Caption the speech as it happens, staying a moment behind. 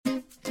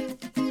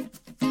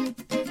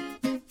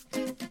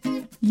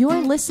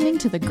You're listening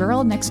to the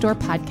Girl Next Door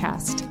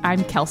podcast.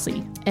 I'm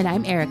Kelsey. And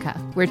I'm Erica.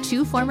 We're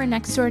two former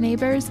next door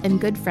neighbors and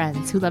good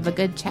friends who love a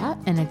good chat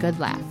and a good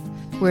laugh.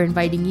 We're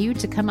inviting you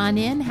to come on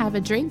in, have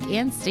a drink,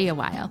 and stay a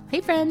while.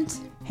 Hey, friend.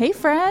 Hey,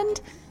 friend.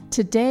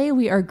 Today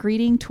we are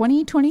greeting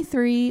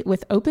 2023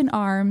 with open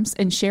arms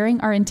and sharing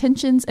our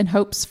intentions and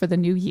hopes for the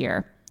new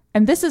year.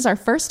 And this is our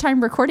first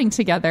time recording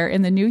together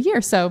in the new year.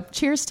 So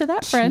cheers to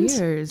that, friend.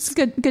 Cheers. It's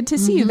good to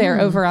see you there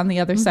over on the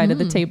other side of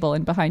the table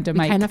and behind a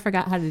mic. I kind of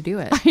forgot how to do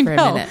it I for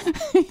know. a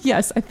minute.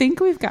 Yes, I think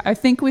we've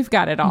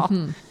got it all.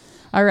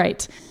 All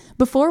right.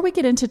 Before we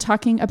get into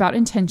talking about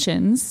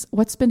intentions,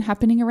 what's been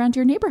happening around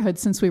your neighborhood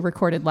since we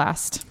recorded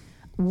last?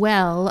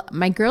 Well,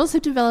 my girls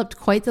have developed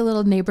quite the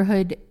little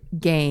neighborhood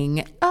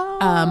gang.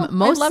 I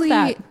Mostly, love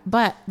that.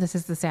 but this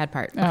is the sad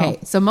part. Oh. Okay.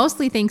 So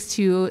mostly thanks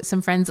to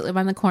some friends that live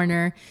on the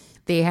corner.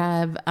 They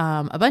have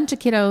a bunch of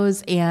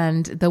kiddos,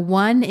 and the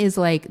one is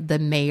like the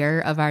mayor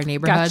of our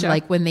neighborhood. Gotcha.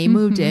 Like when they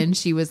moved in,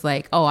 she was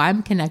like, "Oh,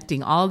 I'm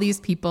connecting all these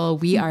people.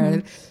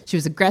 She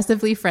was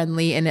aggressively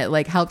friendly, and it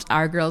like helped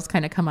our girls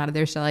kind of come out of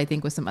their shell, I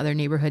think, with some other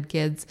neighborhood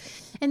kids.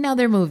 And now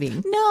they're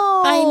moving.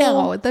 No. I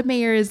know the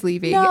mayor is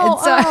leaving. No. And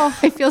so Oh.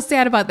 I feel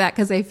sad about that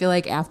because I feel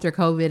like after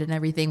COVID and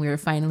everything, we were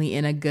finally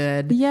in a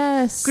good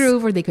Yes.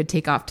 groove where they could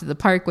take off to the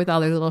park with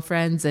all their little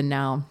friends. And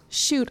now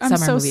Shoot, I'm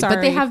some are so moving. sorry.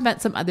 But they have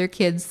met some other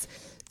kids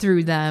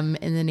through them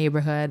in the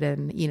neighborhood,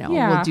 and Yeah.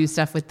 we'll do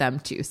stuff with them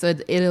too. So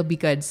it'll be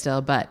good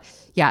still. But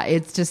yeah,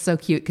 it's just so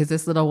cute because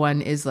this little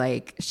one is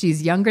like,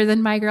 she's younger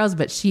than my girls,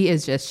 but she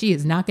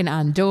is knocking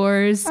on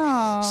doors.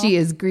 Aw. She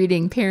is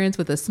greeting parents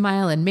with a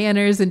smile and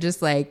manners and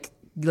just like,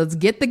 let's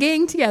get the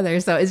gang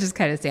together. So it's just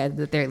kind of sad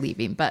that they're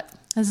leaving. But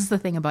this is the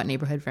thing about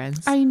neighborhood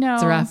friends. I know.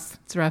 It's rough.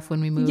 It's rough when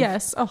we move.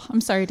 Yes. Oh,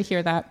 I'm sorry to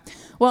hear that.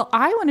 Well,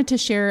 I wanted to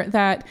share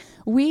that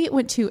we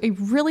went to a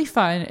really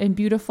fun and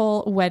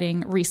beautiful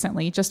wedding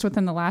recently, just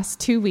within the last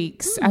 2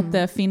 weeks at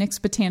the Phoenix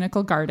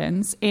Botanical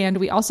Gardens. And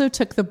we also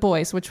took the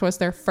boys, which was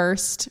their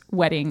first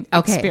wedding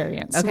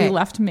experience. Okay. We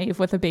left Maeve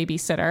with a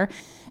babysitter.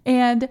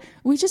 And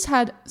we just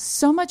had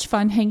so much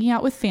fun hanging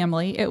out with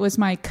family. It was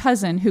my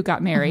cousin who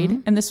got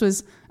married. And this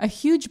was a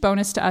huge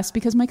bonus to us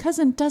because my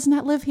cousin does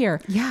not live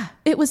here. Yeah.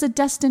 It was a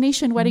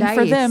destination wedding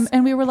for Nice. them.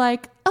 And we were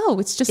like, oh,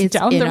 it's just It's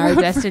down in the our road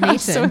for destination.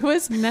 us. So it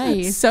was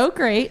Nice. so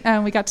great.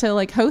 And we got to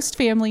like host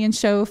family and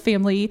show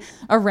family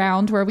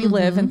around where we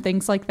live and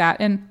things like that.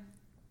 And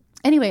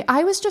anyway,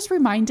 I was just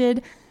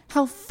reminded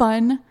how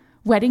fun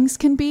weddings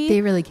can be.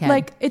 They really can.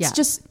 Like it's Yeah.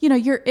 just,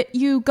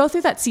 you go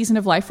through that season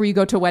of life where you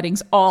go to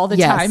weddings all the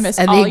Yes. time as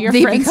And all they- your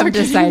they friends become are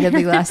getting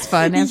decidedly married. less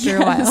fun after a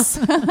while. Yes.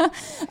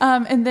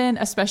 And then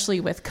especially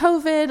with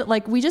COVID,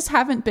 like we just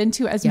haven't been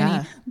to as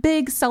many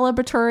big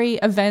celebratory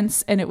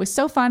events. And it was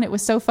so fun. It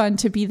was so fun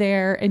to be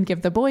there and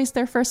give the boys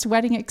their first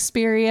wedding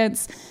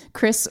experience.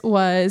 Chris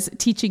was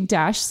teaching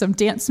Dash some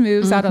dance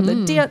moves out on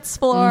the dance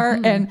floor.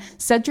 And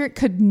Cedric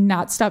could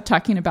not stop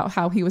talking about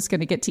how he was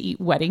going to get to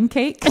eat wedding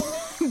cake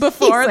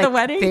before He's the like,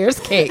 wedding. There's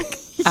cake.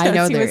 I know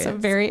Yes, he there was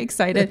is. very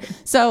excited.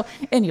 So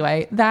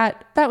anyway,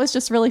 that was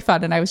just really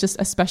fun. And I was just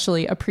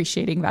especially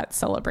appreciating that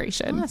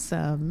celebration.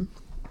 Awesome.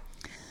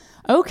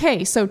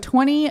 Okay, so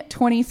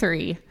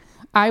 2023.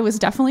 I was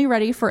definitely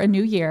ready for a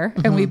new year,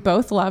 and we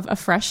both love a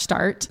fresh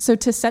start. So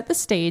to set the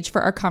stage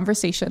for our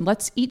conversation,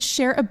 let's each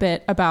share a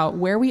bit about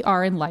where we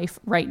are in life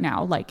right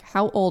now, like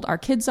how old our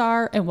kids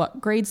are and what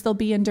grades they'll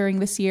be in during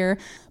this year,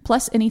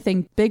 plus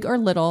anything big or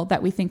little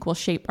that we think will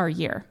shape our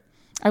year.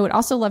 I would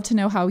also love to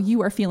know how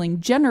you are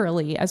feeling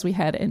generally as we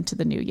head into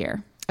the new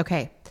year.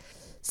 Okay.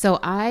 So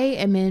I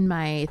am in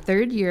my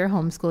third year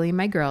homeschooling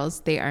my girls.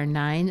 They are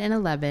 9 and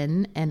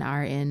 11 and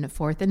are in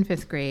 4th and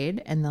 5th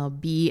grade, and they'll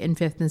be in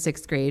 5th and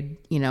 6th grade,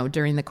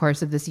 during the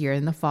course of this year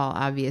in the fall,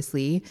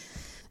 obviously.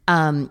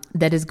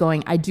 That is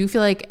going, I do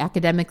feel like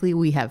academically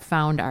we have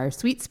found our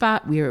sweet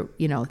spot. We're,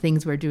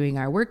 things we're doing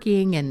are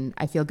working, and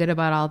I feel good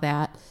about all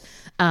that.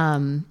 They're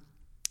in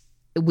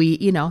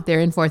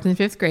 4th and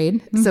 5th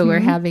grade. So we're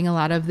having a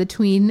lot of the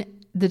tween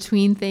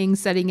things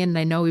setting in. And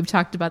I know we've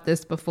talked about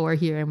this before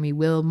here, and we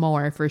will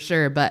more for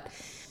sure, but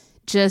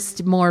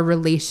just more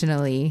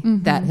relationally,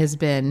 that has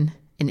been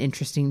an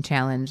interesting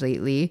challenge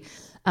lately.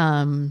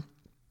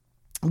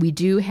 We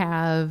do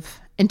have,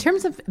 in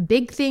terms of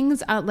big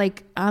things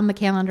like on the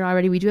calendar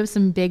already, we do have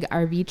some big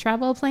RV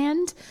travel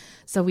planned.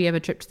 So we have a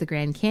trip to the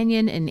Grand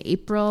Canyon in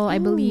April, I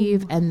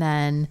believe. And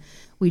then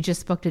we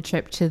just booked a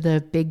trip to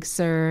the Big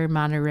Sur,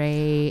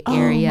 Monterey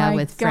area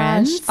with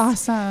friends.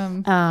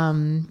 Awesome.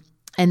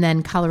 And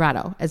then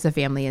Colorado as a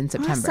family in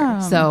September.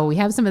 Awesome. So we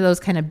have some of those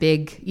kind of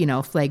big,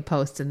 flag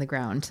posts in the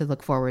ground to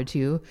look forward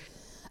to.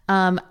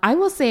 I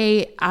will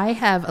say I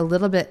have a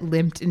little bit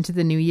limped into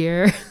the new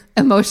year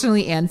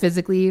emotionally and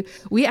physically.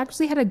 We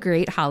actually had a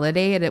great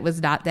holiday, and it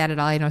was not that at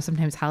all. I know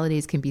sometimes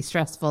holidays can be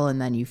stressful and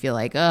then you feel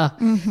like, ugh.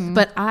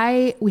 But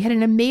we had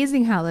an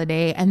amazing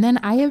holiday, and then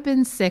I have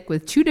been sick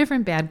with 2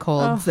 different bad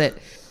colds that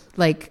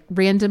like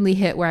randomly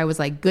hit where I was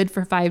like good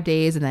for 5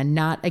 days and then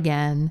not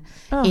again.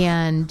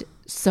 And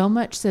so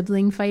much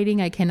sibling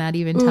fighting. I cannot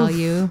even tell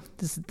you.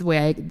 This is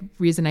the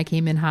reason I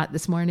came in hot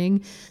this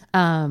morning.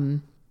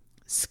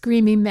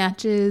 screaming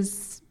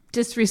matches,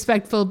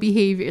 disrespectful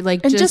behavior,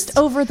 like and just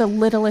over the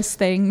littlest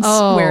things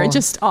where it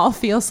just all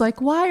feels like,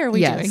 why are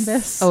we doing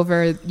this?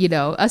 Over,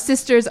 a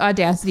sister's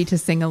audacity to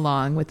sing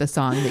along with a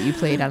song that you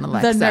played on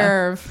Alexa. The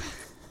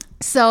nerve.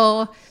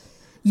 So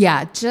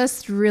yeah,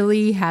 just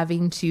really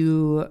having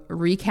to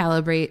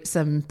recalibrate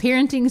some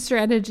parenting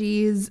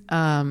strategies,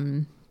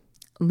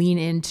 lean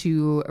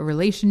into a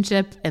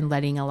relationship and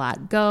letting a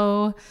lot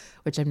go,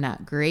 which I'm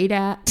not great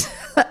at.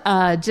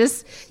 I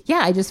just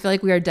feel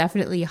like we are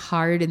definitely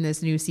hard in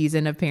this new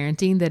season of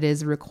parenting that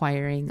is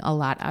requiring a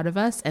lot out of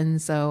us.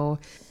 And so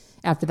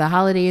after the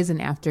holidays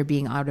and after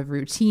being out of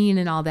routine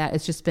and all that,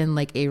 it's just been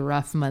like a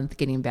rough month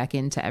getting back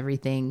into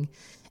everything.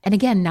 And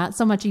again, not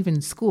so much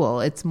even school.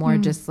 It's more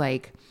just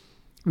like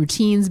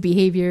routines,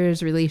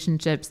 behaviors,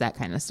 relationships, that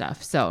kind of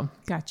stuff. So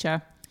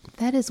gotcha.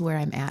 That is where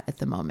I'm at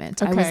the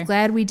moment. Okay. I was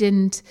glad we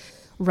didn't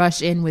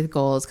rush in with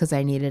goals because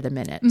I needed a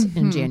minute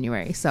in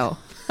January. So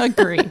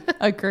Agree.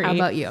 How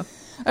about you?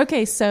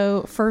 Okay,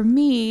 so for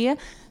me,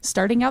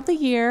 starting out the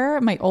year,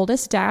 my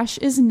oldest Dash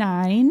is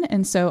 9,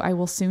 and so I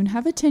will soon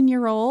have a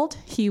 10-year-old.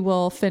 He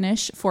will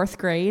finish 4th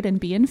grade and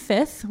be in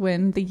 5th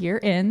when the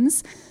year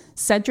ends.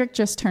 Cedric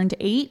just turned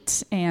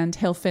 8, and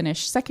he'll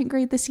finish 2nd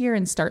grade this year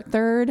and start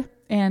 3rd.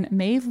 And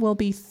Maeve will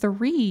be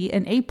 3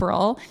 in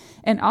April.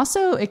 And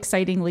also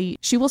excitingly,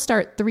 she will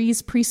start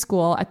 3's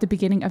preschool at the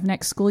beginning of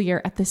next school year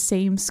at the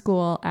same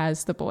school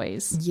as the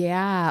boys.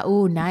 Yeah.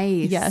 Oh,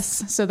 nice.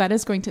 Yes. So that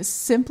is going to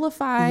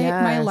simplify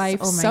my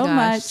life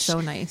much. So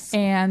nice.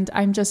 And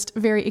I'm just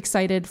very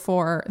excited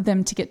for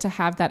them to get to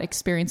have that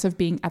experience of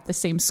being at the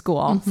same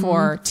school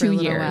for 2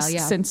 years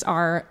since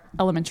our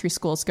elementary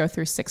schools go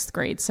through 6th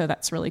grade. So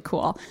that's really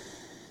cool.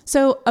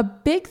 So a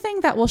big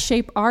thing that will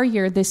shape our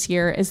year this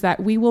year is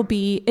that we will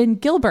be in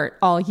Gilbert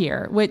all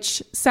year,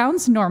 which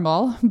sounds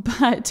normal,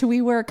 but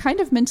we were kind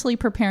of mentally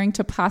preparing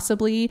to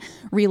possibly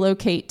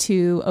relocate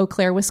to Eau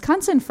Claire,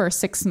 Wisconsin for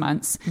 6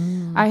 months.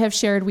 I have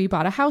shared we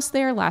bought a house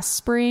there last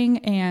spring,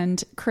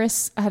 and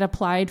Chris had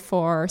applied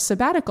for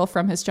sabbatical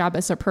from his job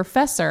as a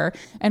professor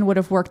and would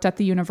have worked at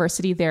the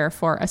university there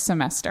for a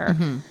semester.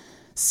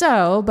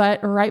 So,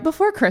 but right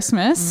before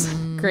Christmas,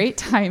 great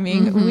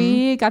timing,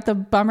 we got the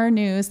bummer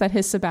news that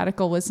his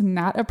sabbatical was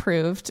not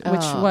approved, which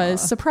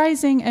was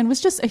surprising and was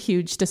just a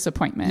huge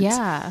disappointment.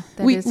 Yeah,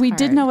 we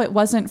did know it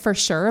wasn't for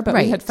sure, but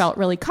we had felt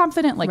really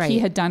confident, like he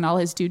had done all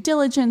his due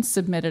diligence,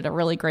 submitted a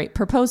really great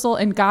proposal,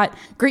 and got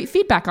great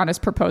feedback on his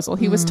proposal.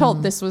 He was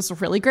told this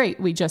was really great.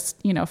 We just,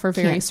 for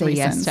various Can't say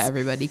reasons. yes to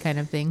everybody kind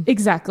of thing.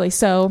 Exactly.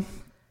 So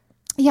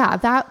yeah,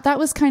 that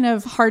was kind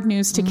of hard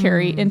news to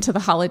carry into the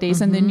holidays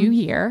and the new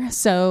year.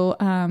 So,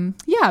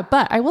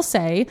 but I will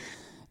say,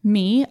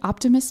 me,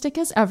 optimistic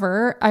as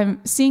ever.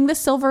 I'm seeing the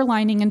silver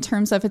lining in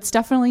terms of it's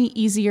definitely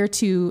easier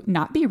to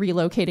not be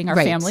relocating our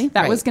family.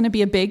 That was going to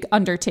be a big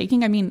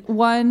undertaking. I mean,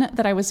 one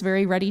that I was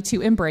very ready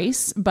to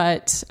embrace,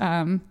 but,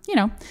 now you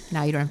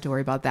don't have to worry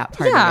about that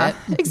part of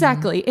it.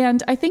 Exactly.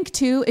 And I think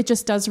too, it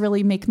just does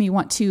really make me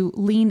want to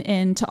lean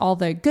into all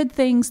the good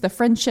things, the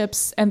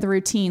friendships and the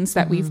routines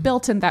that we've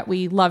built and that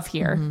we love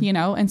here,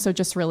 and so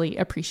just really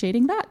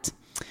appreciating that.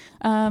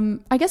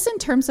 I guess in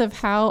terms of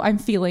how I'm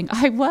feeling,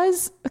 I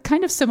was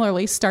kind of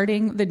similarly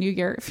starting the new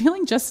year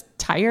feeling just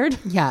tired.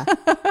 Yeah,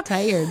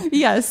 tired.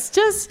 Yes,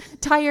 just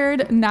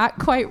tired, not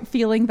quite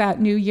feeling that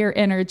new year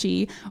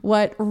energy.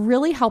 What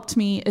really helped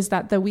me is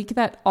that the week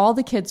that all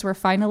the kids were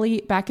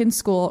finally back in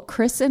school,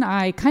 Chris and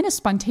I kind of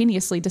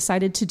spontaneously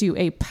decided to do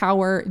a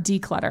power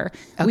declutter.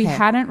 Okay. We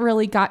hadn't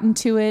really gotten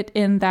to it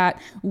in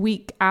that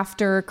week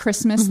after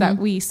Christmas that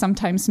we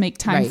sometimes make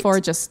time for,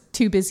 just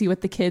too busy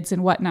with the kids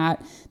and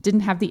whatnot,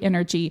 didn't have the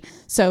energy.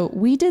 So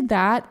we did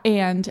that,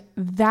 and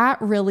that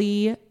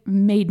really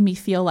made me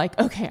feel like,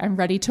 okay, I'm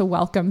ready to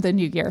welcome the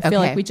new year. I feel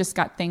like we just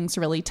got things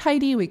really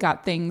tidy. We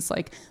got things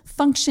like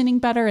functioning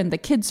better in the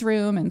kids'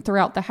 room and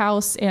throughout the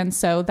house. And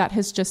so that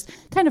has just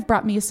kind of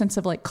brought me a sense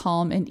of like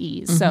calm and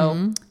ease.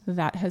 So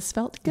that has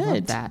felt good.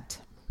 Love that.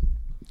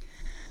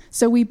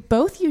 So we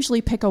both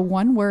usually pick a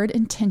one-word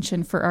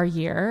intention for our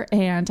year,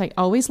 and I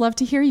always love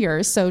to hear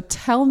yours. So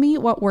tell me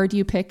what word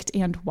you picked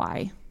and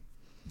why.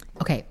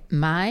 Okay,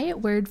 my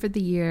word for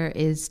the year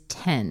is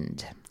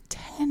tend.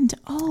 Tend.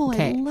 Oh,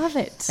 okay. I love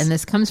it. And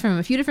this comes from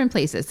a few different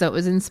places. So it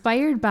was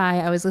inspired by,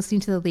 I was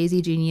listening to the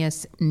Lazy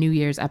Genius New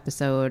Year's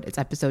episode. It's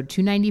episode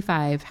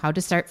 295, How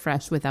to Start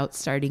Fresh Without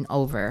Starting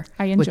Over.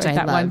 I enjoyed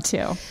that one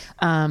too.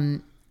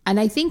 And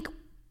I think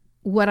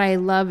what I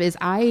love is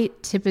I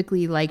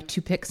typically like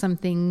to pick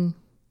something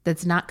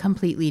that's not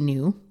completely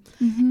new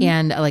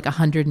and like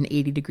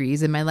 180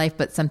 degrees in my life,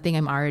 but something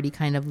I'm already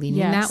kind of leaning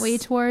that way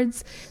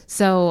towards.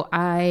 So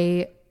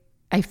I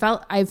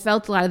felt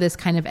a lot of this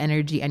kind of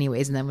energy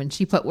anyways. And then when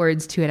she put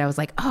words to it, I was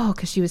like, oh,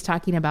 because she was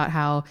talking about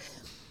how,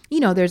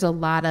 there's a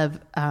lot of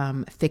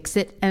fix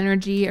it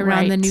energy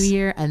around the new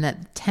year, and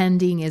that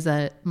tending is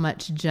a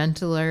much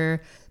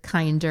gentler,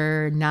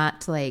 kinder,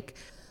 not like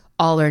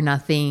all or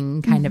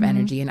nothing kind of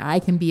energy. And I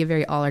can be a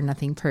very all or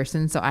nothing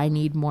person. So I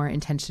need more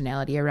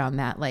intentionality around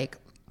that. Like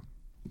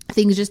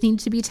things just need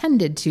to be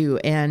tended to.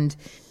 And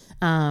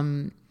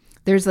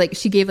there's like,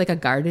 she gave like a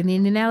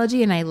gardening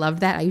analogy, and I love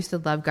that. I used to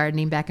love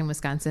gardening back in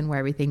Wisconsin where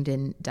everything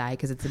didn't die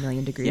because it's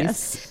 1,000,000 degrees.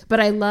 Yes. But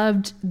I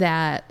loved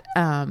that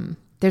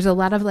there's a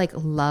lot of like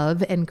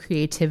love and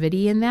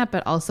creativity in that,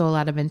 but also a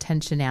lot of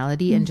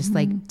intentionality and just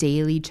like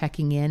daily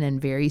checking in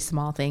and very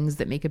small things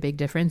that make a big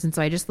difference. And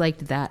so I just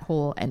liked that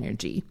whole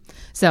energy.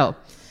 So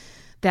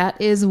that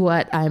is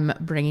what I'm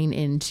bringing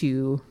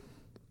into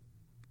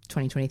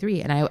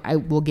 2023. And I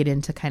will get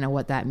into kind of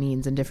what that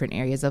means in different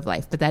areas of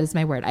life. But that is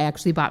my word. I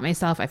actually bought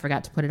myself, I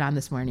forgot to put it on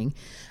this morning.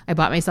 I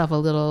bought myself a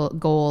little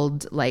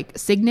gold like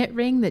signet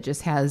ring that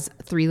just has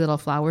 3 little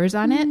flowers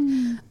on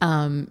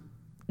it.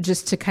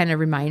 Just to kind of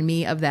remind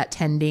me of that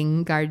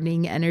tending,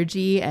 gardening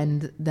energy,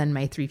 and then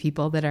my 3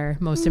 people that are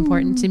most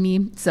important to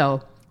me.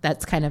 So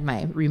that's kind of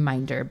my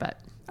reminder. But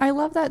I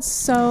love that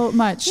so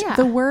much. Yeah.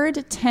 The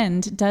word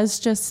tend does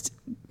just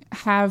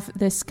have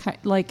this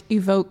like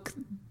evoke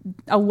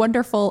a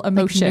wonderful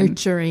emotion,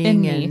 nurturing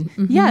in me.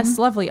 and Yes,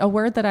 lovely. A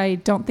word that I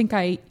don't think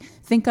I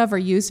think of or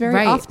use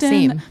very often,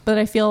 same. but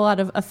I feel a lot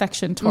of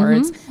affection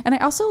towards. And I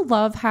also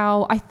love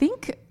how I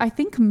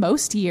think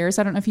most years,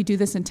 I don't know if you do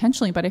this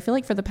intentionally, but I feel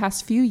like for the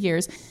past few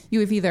years,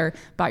 you have either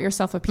bought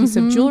yourself a piece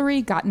of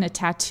jewelry, gotten a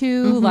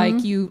tattoo,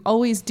 like you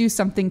always do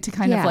something to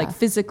kind of like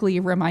physically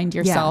remind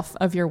yourself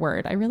of your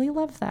word. I really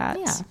love that.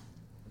 Yeah.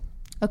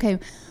 Okay.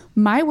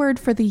 My word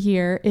for the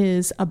year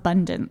is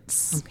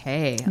abundance.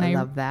 Okay. And I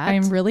love that.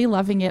 I'm really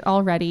loving it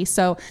already.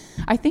 So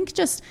I think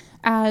just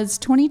as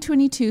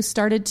 2022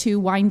 started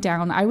to wind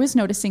down, I was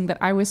noticing that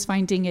I was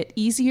finding it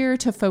easier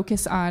to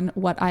focus on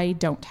what I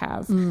don't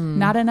have.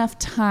 Not enough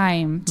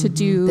time to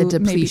do the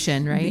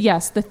depletion, right?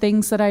 Yes, the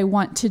things that I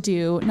want to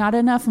do. Not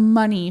enough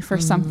money for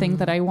something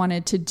that I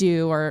wanted to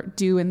do or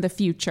do in the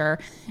future.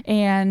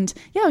 And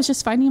yeah, I was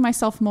just finding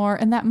myself more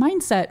in that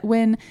mindset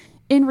when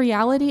in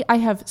reality, I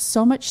have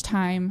so much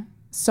time,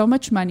 so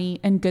much money,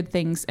 and good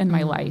things in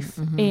my life.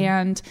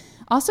 And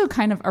also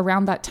kind of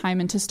around that time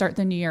and to start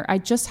the new year, I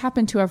just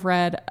happened to have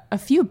read a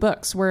few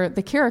books where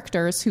the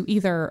characters who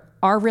either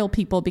are real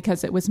people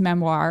because it was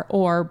memoir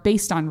or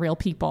based on real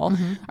people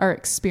are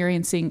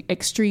experiencing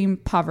extreme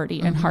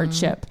poverty and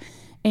hardship.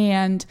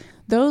 And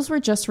those were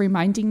just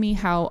reminding me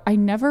how I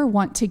never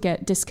want to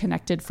get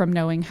disconnected from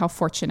knowing how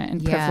fortunate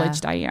and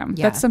privileged I am.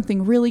 Yeah. That's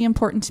something really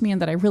important to me and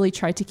that I really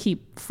try to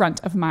keep front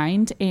of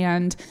mind.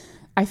 And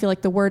I feel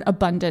like the word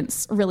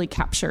abundance really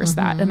captures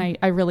that. And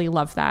I really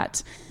love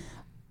that.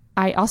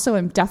 I also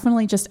am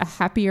definitely just a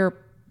happier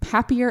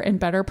and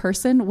better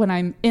person when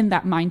I'm in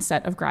that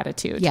mindset of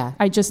gratitude. Yeah.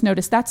 I just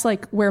noticed that's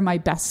like where my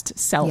best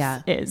self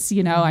is,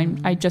 you know,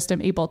 I just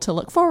am able to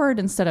look forward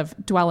instead of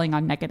dwelling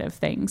on negative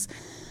things.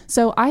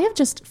 So I have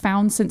just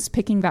found since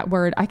picking that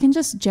word, I can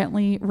just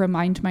gently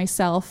remind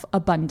myself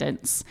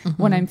abundance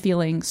when I'm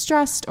feeling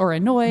stressed or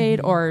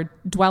annoyed or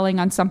dwelling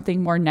on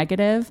something more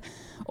negative.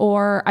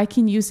 Or I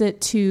can use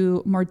it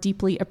to more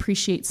deeply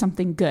appreciate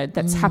something good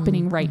that's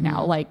happening right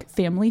now, like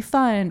family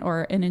fun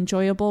or an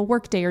enjoyable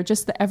work day or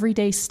just the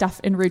everyday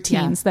stuff and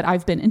routines that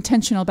I've been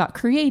intentional about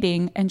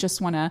creating and just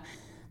want to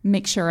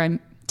make sure I'm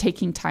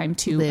taking time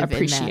to live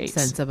appreciate. in that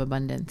sense of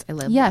abundance. I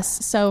love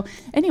Yes. So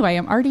anyway,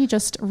 I'm already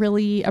just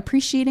really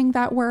appreciating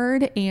that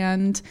word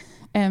and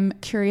am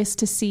curious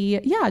to see,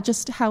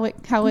 just how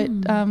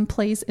it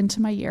plays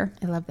into my year.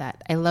 I love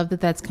that. I love that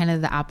that's kind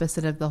of the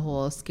opposite of the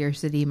whole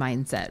scarcity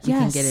mindset we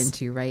can get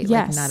into, right?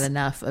 Yes. Like not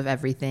enough of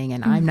everything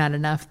and I'm not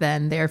enough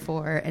then,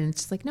 therefore. And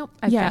it's just like, nope,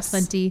 I've got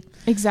plenty.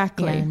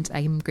 Exactly. And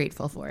I'm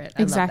grateful for it.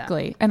 I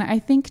Exactly. love that. And I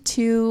think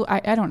too,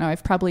 I don't know,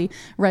 I've probably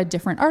read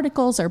different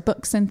articles or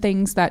books and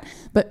things but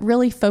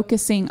really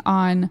focusing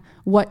on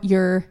what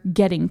you're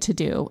getting to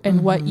do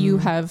and what you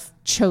have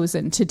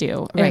chosen to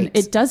do. Right. And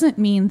it doesn't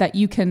mean that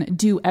you can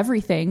do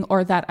everything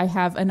or that I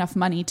have enough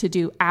money to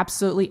do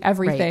absolutely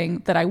everything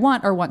that I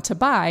want or want to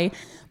buy,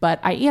 but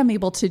I am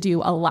able to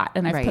do a lot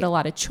and I've put a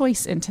lot of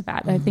choice into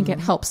that. And I think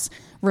it helps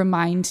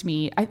remind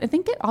me. I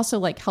think it also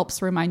like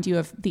helps remind you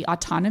of the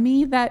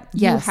autonomy that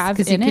you have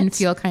in it. Because you can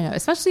feel kind of,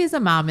 especially as a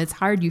mom, it's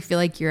hard. You feel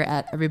like you're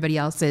at everybody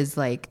else's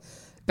like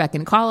beck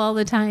and call all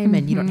the time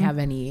and you don't have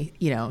any,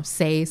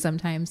 say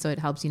sometimes. So it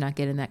helps you not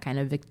get in that kind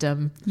of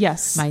victim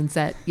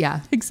mindset.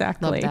 Yeah,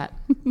 exactly. Love that.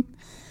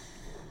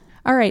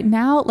 All right,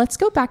 now let's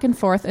go back and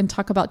forth and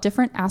talk about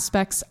different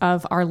aspects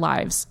of our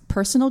lives: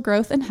 personal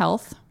growth and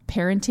health,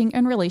 parenting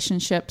and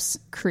relationships,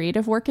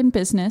 creative work and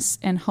business,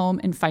 and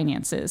home and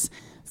finances.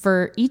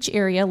 For each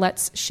area,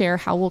 let's share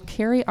how we'll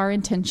carry our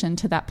intention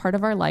to that part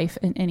of our life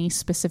and any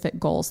specific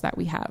goals that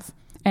we have.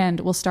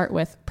 And we'll start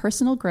with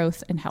personal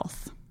growth and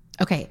health.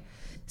 Okay.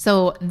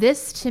 So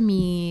this to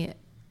me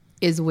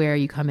is where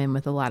you come in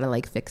with a lot of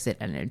like fix it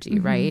energy,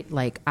 right?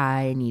 Like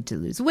I need to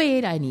lose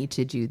weight. I need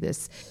to do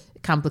this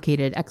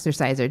complicated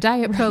exercise or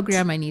diet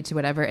program. I need to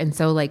whatever. And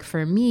so like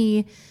for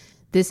me,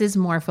 this is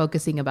more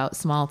focusing about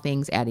small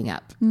things adding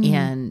up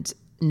and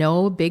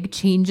no big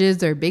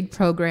changes or big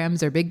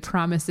programs or big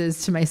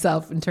promises to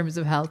myself in terms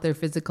of health or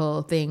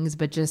physical things,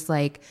 but just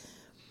like,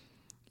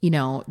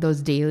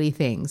 those daily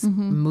things,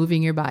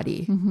 moving your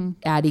body,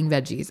 adding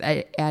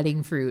veggies,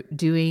 adding fruit,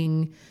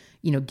 doing,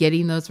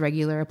 getting those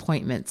regular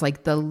appointments,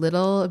 like the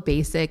little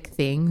basic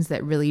things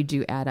that really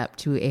do add up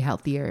to a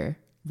healthier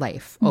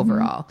life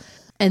overall.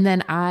 And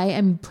then I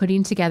am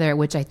putting together,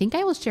 which I think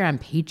I will share on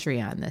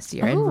Patreon this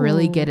year and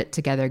really get it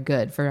together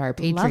good for our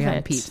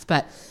Patreon peeps.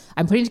 But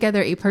I'm putting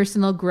together a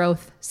personal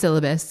growth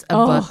syllabus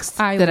of books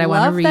that I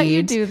want to read. I love that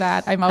you do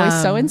that. I'm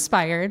always so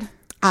inspired.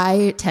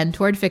 I tend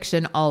toward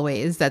fiction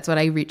always. That's what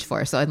I reach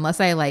for. So unless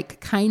I like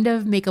kind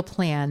of make a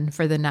plan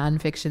for the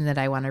nonfiction that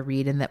I want to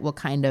read, and that will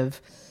kind of,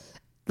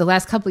 the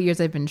last couple of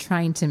years I've been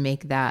trying to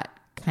make that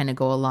kind of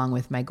go along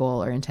with my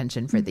goal or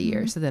intention for the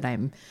year, so that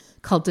I'm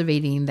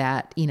cultivating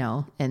that,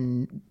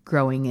 and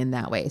growing in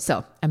that way.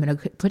 So I'm going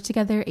to put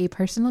together a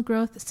personal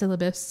growth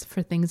syllabus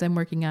for things I'm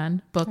working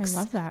on. Books. I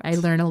love that. I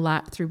learn a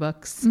lot through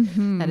books.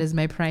 That is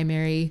my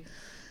primary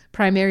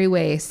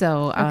way.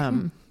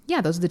 So, yeah,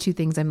 those are the two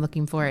things I'm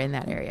looking for in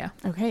that area.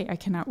 Okay. I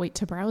cannot wait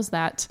to browse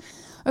that.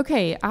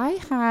 Okay. I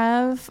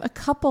have a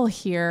couple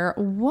here.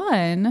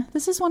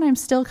 This is one I'm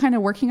still kind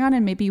of working on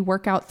and maybe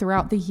work out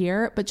throughout the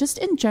year, but just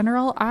in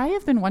general, I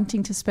have been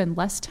wanting to spend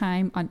less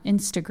time on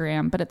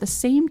Instagram, but at the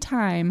same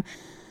time,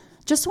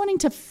 just wanting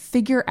to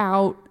figure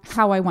out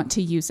how I want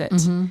to use it.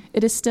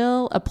 It is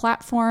still a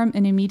platform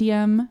and a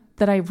medium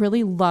that I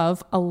really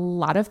love a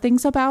lot of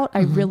things about.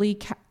 I really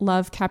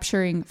love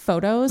capturing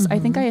photos. I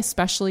think I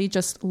especially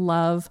just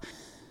love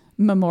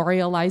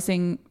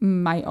memorializing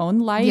my own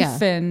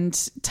life and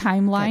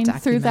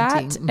timeline through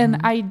that. And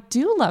I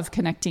do love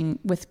connecting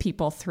with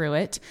people through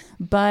it,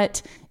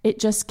 but it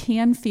just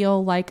can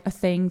feel like a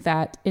thing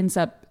that ends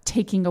up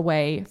taking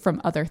away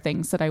from other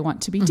things that I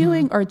want to be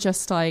doing, or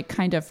just like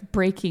kind of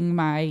breaking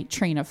my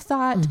train of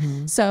thought.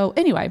 So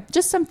anyway,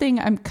 just something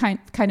I'm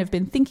kind of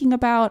been thinking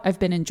about. I've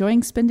been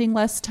enjoying spending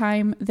less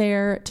time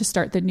there to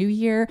start the new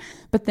year,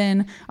 but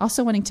then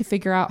also wanting to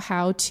figure out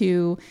how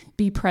to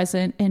be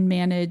present and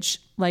manage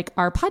like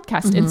our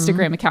podcast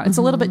Instagram account. It's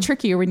a little bit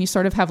trickier when you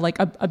sort of have like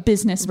a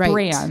business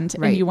brand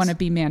and you want to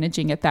be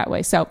managing it that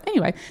way. So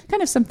anyway,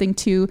 kind of something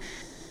to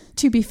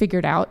be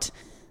figured out.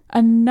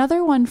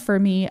 Another one for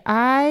me,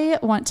 I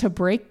want to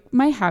break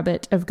my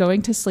habit of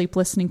going to sleep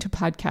listening to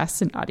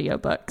podcasts and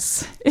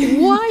audiobooks.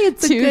 Why?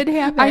 It's a good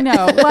habit. I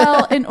know.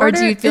 Well, in order, or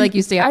do you feel like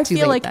you stay up too late?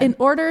 I feel like then? in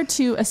order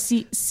to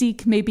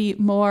seek maybe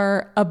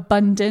more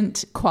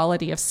abundant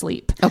quality of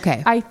sleep.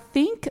 Okay. I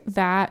think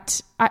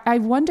that I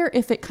wonder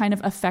if it kind of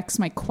affects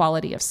my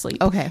quality of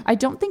sleep. Okay. I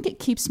don't think it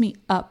keeps me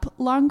up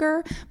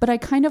longer, but I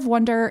kind of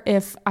wonder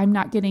if I'm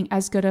not getting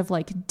as good of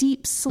like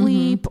deep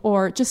sleep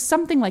or just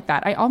something like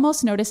that. I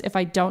almost notice if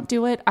I don't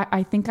do it,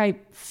 I think I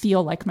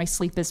feel like my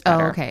sleep is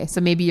better. Oh, okay. So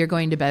maybe you're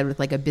going to bed with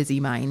like a busy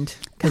mind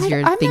because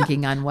you're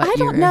thinking on what I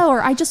don't know.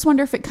 Or I just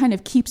wonder if it kind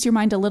of keeps your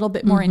mind a little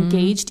bit more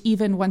engaged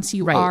even once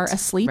you are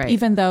asleep,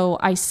 even though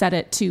I set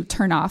it to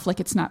turn off, like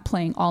it's not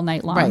playing all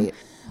night long.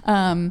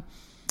 Right.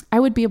 I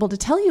would be able to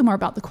tell you more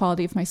about the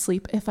quality of my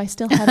sleep if I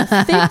still had a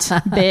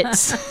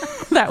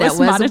Fitbit that was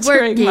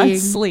monitoring my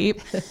sleep.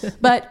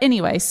 But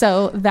anyway,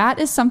 so that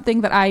is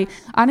something that I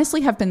honestly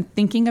have been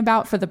thinking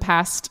about for the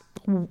past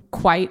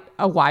quite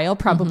a while,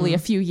 probably a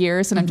few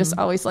years. And I'm just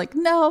always like,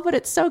 no, but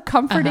it's so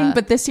comforting.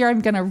 But this year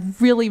I'm going to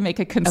really make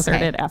a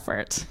concerted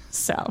effort.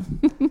 So,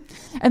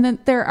 and then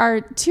there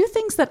are two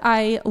things that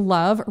I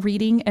love,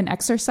 reading and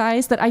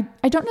exercise, that I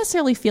don't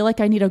necessarily feel like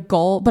I need a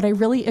goal, but I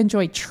really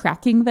enjoy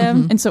tracking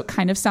them. And so it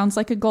kind of sounds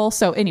like a goal.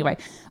 So anyway,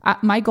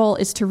 my goal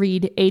is to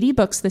read 80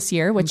 books this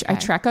year, which I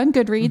track on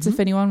Goodreads. If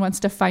anyone wants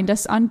to find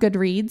us on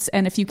Goodreads,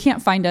 and if you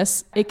can't find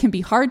us, it can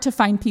be hard to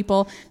find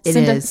people.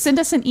 Send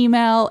us an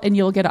email and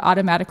you'll get an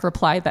automatic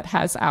reply that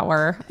has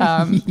our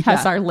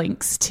has our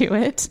links to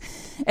it.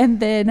 And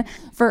then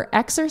for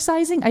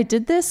exercising, I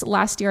did this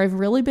last year. I've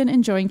really been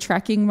enjoying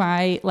tracking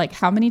my, like,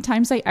 how many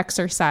times I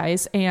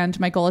exercise. And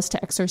my goal is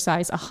to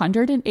exercise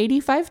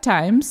 185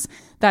 times.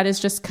 That is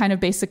just kind of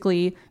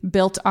basically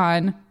built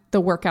on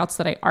the workouts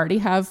that I already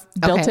have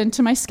built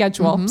into my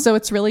schedule. So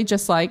it's really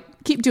just like,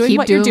 keep doing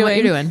what you're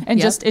doing. And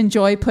just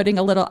enjoy putting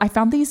a little, I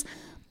found these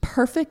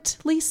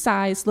perfectly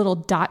sized little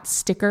dot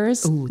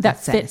stickers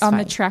that fit on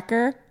the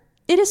tracker.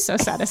 It is so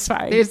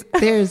satisfying.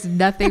 There's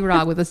nothing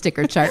wrong with a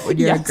sticker chart when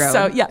you're a grown.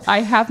 So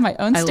I have my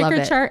own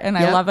sticker chart and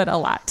I love it a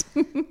lot.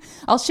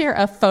 I'll share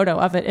a photo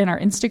of it in our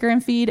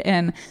Instagram feed,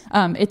 and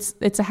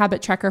it's a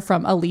habit tracker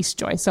from Elise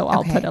Joy. So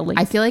I'll put a link.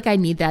 I feel like I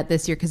need that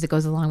this year because it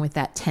goes along with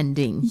that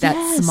tending,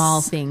 that small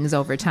things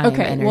over time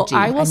energy. Well,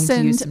 I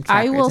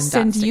will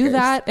send you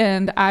that,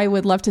 and I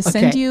would love to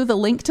send you the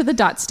link to the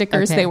dot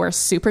stickers. They were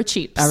super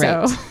cheap. All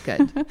right,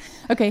 good.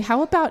 Okay,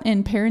 how about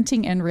in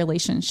parenting and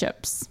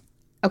relationships?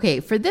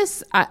 Okay, for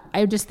this,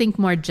 I just think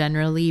more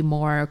generally,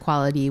 more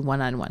quality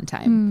one-on-one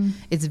time.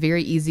 It's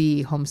very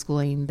easy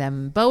homeschooling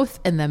them both,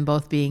 and them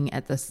both being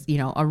at this,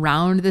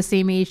 around the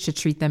same age, to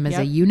treat them as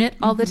a unit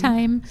all the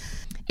time.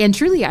 And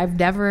truly, I've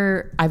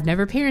never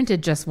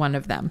parented just one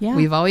of them. Yeah.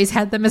 We've always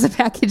had them as a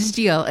package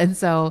deal. And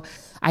so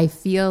I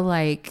feel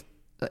like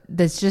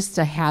that's just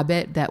a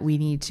habit that we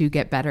need to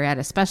get better at,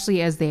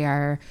 especially as they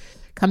are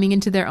coming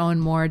into their own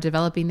more,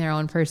 developing their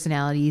own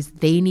personalities.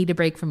 They need to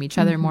break from each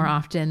other more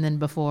often than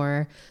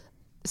before.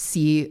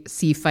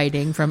 sea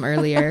fighting from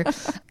earlier.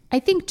 I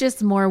think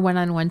just more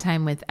one-on-one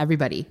time with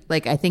everybody.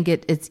 Like, I think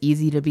it's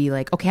easy to be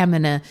like, okay, I'm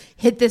going to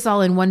hit this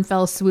all in one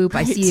fell swoop.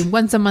 Right. I see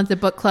once a month at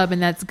book club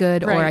and that's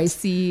good. Right. Or I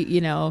see,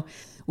 you know,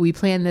 we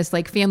plan this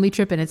like family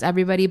trip and it's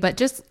everybody, but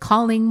just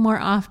calling more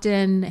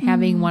often,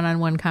 having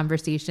one-on-one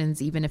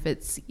conversations, even if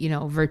it's, you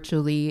know,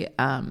 virtually.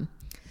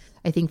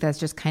 I think that's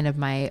just kind of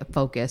my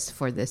focus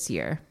for this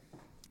year.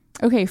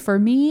 Okay, for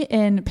me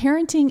in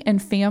parenting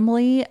and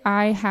family,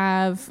 I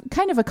have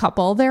kind of a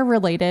couple. They're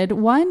related.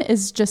 One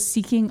is just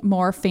seeking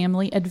more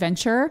family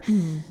adventure.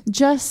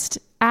 Just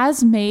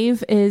as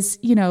Maeve is,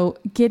 you know,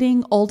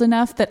 getting old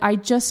enough that I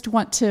just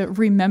want to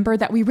remember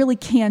that we really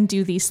can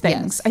do these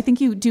things. Yes. I think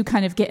you do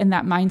kind of get in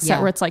that mindset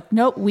where it's like,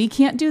 nope, we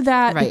can't do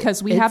that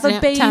because we have a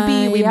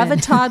baby, we have a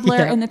toddler.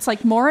 And it's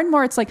like more and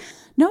more, it's like,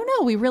 no,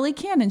 we really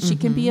can. And she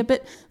can be a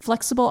bit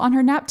flexible on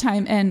her nap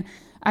time. And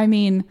I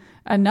mean,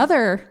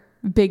 another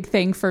big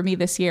thing for me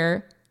this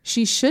year,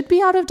 she should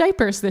be out of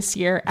diapers this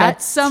year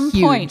at some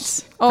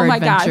point. Oh my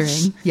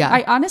gosh. Yeah.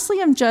 I honestly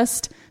am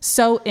just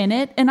so in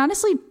it and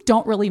honestly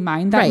don't really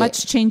mind that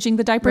much changing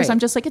the diapers. I'm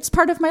just like, it's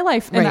part of my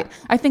life. And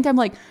I think I'm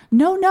like,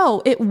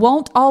 no, it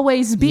won't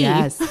always be.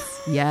 Yes.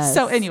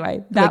 So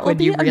anyway, that will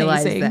be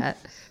amazing. That.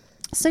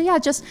 So yeah,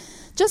 just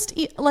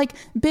like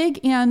big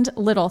and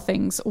little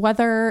things,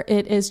 whether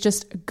it is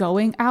just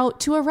going out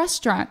to a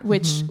restaurant,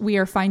 which we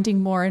are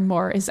finding more and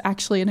more is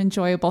actually an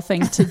enjoyable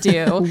thing to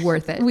do.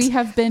 Worth it. We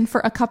have been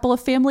for a couple of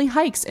family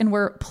hikes and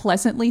we're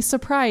pleasantly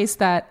surprised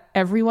that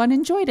everyone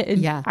enjoyed it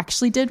and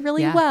actually did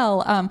really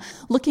well.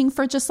 Looking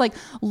for just like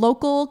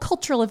local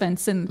cultural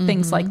events and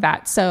things like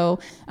that. So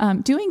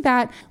doing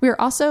that,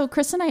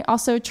 Chris and I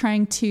also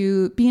trying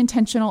to be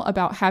intentional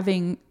about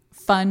having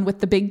fun with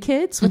the big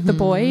kids, with the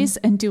boys,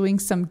 and doing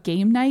some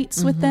game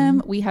nights with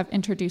them. We have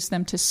introduced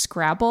them to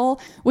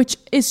Scrabble, which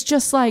is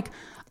just like,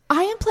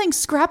 I am playing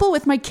Scrabble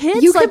with my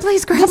kids. You can play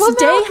Scrabble This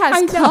day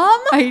has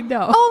come. I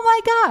know.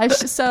 Oh my gosh.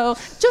 So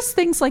just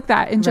things like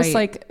that. And just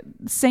like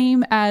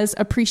same as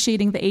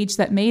appreciating the age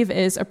that Maeve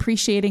is,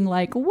 appreciating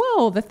like,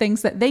 whoa, the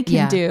things that they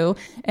can do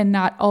and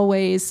not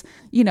always,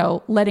 you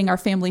know, letting our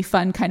family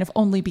fun kind of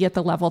only be at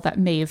the level that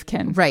Maeve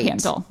can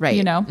handle. Right.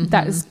 You know,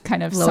 that is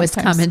kind of lowest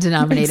common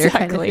denominator.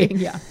 Exactly. Kind of thing.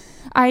 Yeah.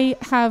 I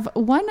have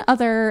one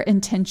other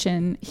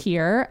intention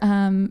here.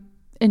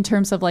 In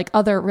terms of like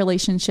other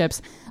relationships,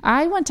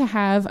 I want to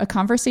have a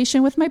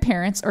conversation with my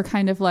parents or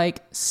kind of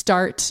like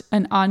start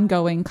an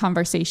ongoing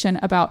conversation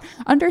about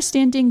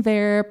understanding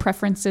their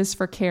preferences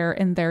for care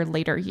in their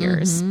later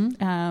years.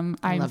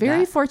 I'm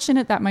very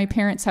fortunate that my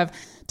parents have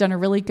done a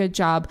really good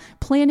job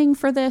planning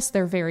for this.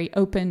 They're very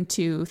open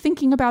to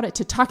thinking about it,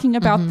 to talking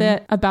about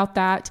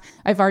that.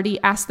 I've already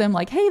asked them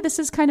like, hey, this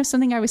is kind of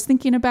something I was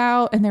thinking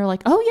about. And they're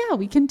like, oh yeah,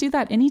 we can do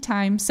that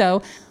anytime.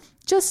 So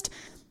just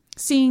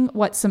seeing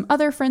what some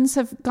other friends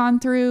have gone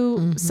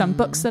through, some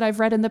books that I've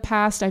read in the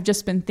past. I've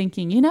just been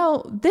thinking, you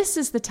know, this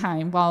is the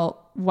time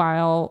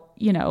while,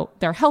 you know,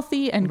 they're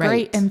healthy and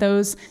great and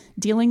those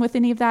dealing with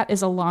any of that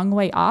is a long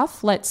way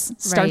off. Let's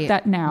start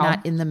that now.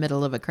 Not in the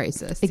middle of a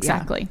crisis.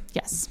 Exactly.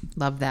 Yeah. Yes.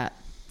 Love that.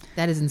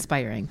 That is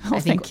inspiring. Oh,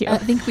 thank you. I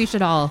think we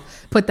should all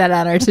put that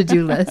on our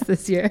to-do list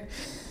this year.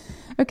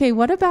 Okay.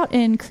 What about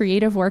in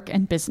creative work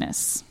and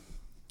business?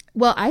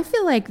 Well, I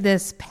feel like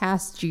this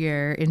past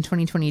year in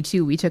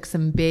 2022, we took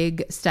some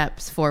big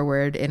steps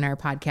forward in our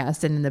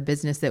podcast and in the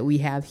business that we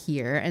have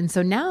here. And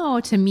so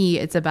now to me,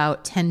 it's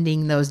about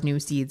tending those new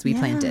seeds we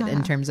planted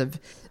in terms of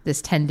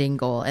this tending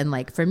goal. And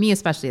like for me,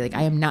 especially, like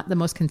I am not the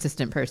most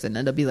consistent person.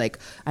 It'll be like,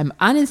 I'm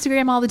on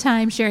Instagram all the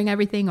time, sharing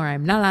everything, or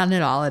I'm not on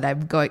it all and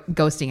I'm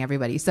ghosting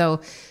everybody.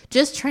 So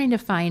just trying to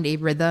find a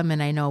rhythm.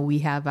 And I know we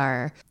have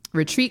our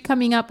retreat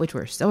coming up, which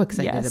we're so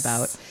excited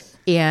about.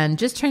 And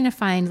just trying to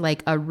find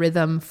like a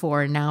rhythm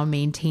for now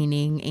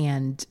maintaining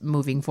and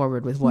moving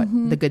forward with what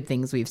the good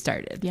things we've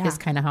started is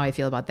kind of how I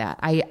feel about that.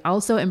 I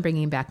also am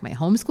bringing back my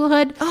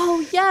homeschoolhood.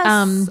 Oh,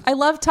 yes. I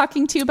love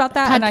talking to you about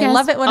that. Podcast. And I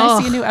love it when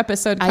I see a new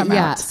episode come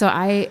out.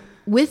 So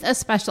with a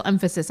special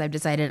emphasis, I've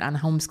decided on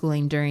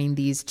homeschooling during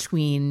these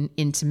tween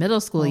into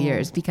middle school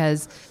years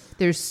because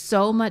there's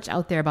so much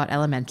out there about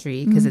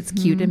elementary because it's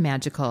cute and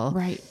magical.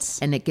 Right.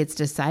 And it gets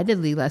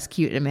decidedly less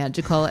cute and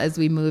magical as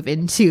we move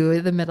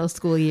into the middle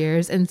school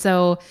years. And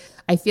so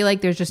I feel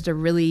like there's just a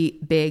really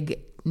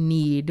big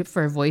need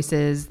for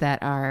voices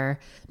that are,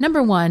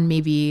 number one,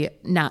 maybe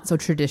not so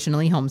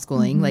traditionally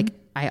homeschooling. Like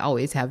I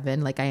always have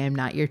been. Like I am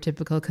not your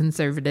typical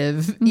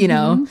conservative, you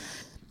know,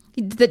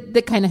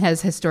 that kind of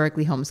has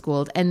historically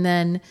homeschooled. And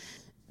then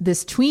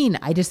this tween,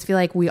 I just feel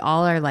like we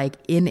all are like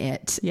in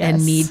it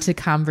and need to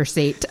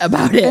conversate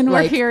about it. And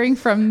we're hearing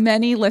from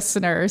many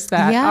listeners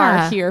that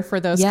are here for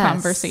those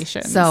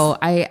conversations. So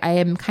I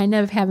am kind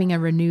of having a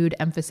renewed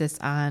emphasis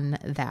on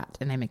that.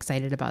 And I'm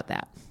excited about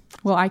that.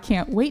 Well, I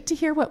can't wait to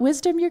hear what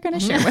wisdom you're going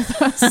to share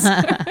with us.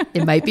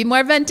 It might be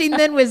more venting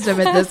than wisdom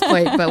at this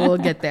point, but we'll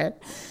get there.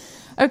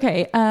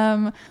 Okay.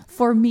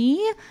 For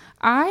me,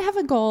 I have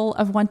a goal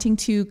of wanting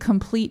to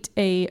complete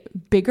a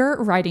bigger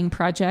writing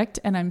project.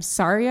 And I'm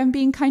sorry I'm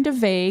being kind of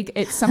vague.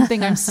 It's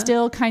something I'm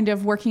still kind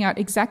of working out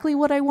exactly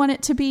what I want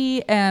it to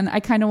be. And I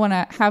kind of want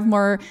to have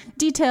more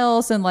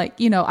details. And like,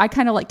 I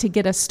kind of like to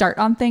get a start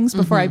on things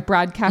before I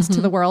broadcast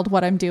to the world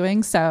what I'm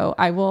doing. So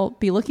I will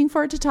be looking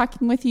forward to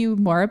talking with you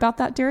more about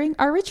that during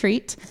our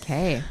retreat.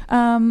 Okay.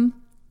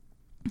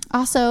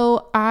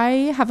 Also,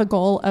 I have a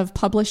goal of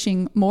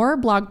publishing more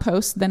blog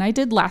posts than I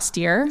did last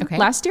year. Okay.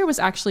 Last year was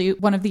actually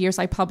one of the years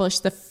I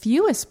published the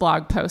fewest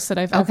blog posts that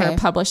I've ever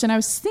published. And I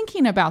was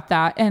thinking about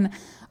that. And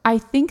I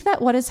think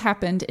that what has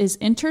happened is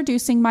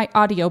introducing my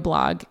audio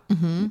blog,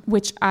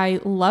 which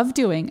I love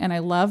doing. And I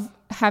love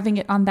having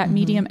it on that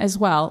medium as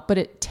well. But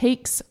it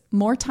takes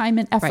more time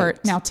and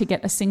effort now to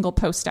get a single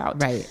post out.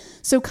 Right.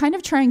 So kind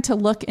of trying to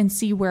look and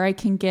see where I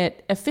can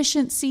get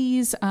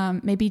efficiencies,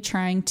 maybe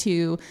trying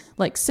to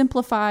like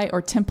simplify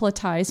or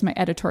templatize my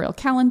editorial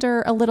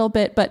calendar a little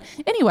bit. But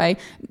anyway,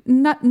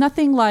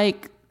 nothing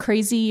like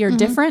crazy or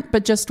different,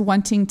 but just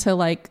wanting to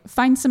like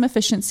find some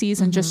efficiencies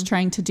and just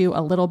trying to do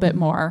a little bit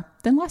more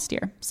than last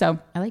year. So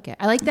I like it.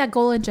 I like that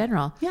goal in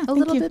general. Yeah, a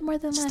little bit more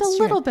than last year. Just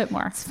a little bit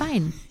more. It's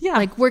fine. Yeah.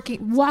 Like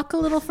walk a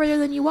little further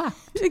than you walked.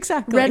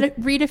 Exactly.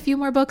 Read a few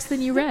more books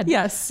than you read.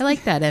 Yes. I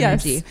like that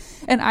energy.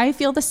 Yes. And I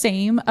feel the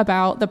same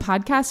about the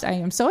podcast. I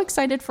am so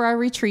excited for our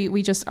retreat.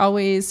 We just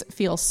always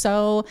feel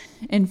so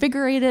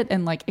invigorated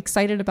and like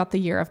excited about the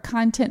year of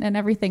content and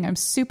everything. I'm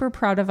super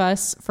proud of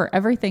us for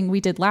everything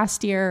we did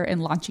last year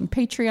and launching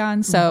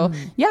Patreon. So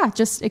yeah,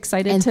 just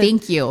excited and to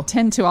thank you.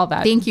 tend to all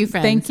that. Thank you,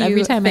 friends. Thank you.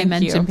 Every time I Thank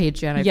mention you.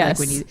 Patreon, I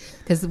feel like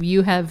because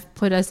you have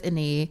put us in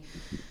a...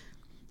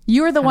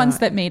 You are the ones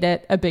that made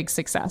it a big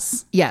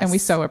success. Yes. And we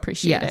so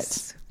appreciate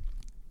it.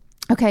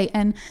 Okay.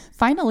 And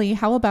finally,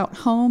 how about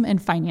home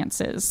and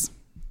finances?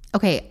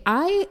 Okay.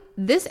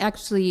 This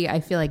actually, I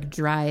feel like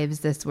drives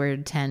this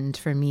word tend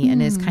for me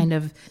and is kind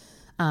of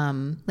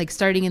like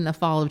starting in the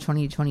fall of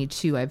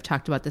 2022. I've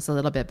talked about this a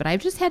little bit, but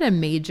I've just had a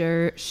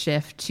major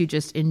shift to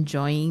just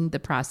enjoying the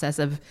process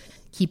of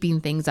keeping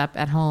things up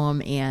at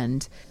home.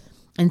 And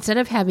instead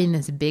of having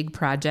this big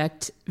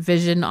project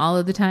vision all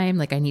of the time,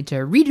 like I need to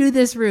redo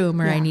this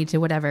room or I need to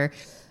whatever,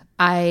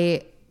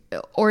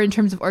 or in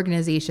terms of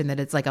organization, that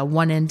it's like a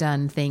one and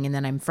done thing. And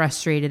then I'm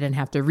frustrated and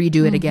have to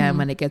redo it again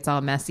when it gets all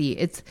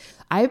messy.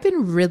 I've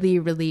been really,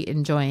 really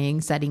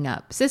enjoying setting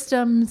up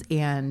systems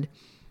and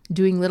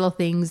doing little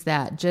things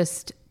that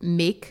just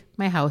make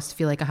my house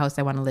feel like a house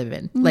I want to live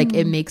in. Like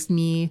it makes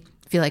me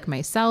feel like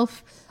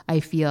myself. I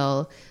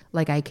feel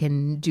like I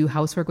can do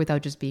housework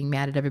without just being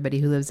mad at everybody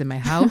who lives in my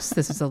house.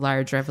 This is a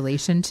large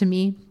revelation to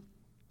me,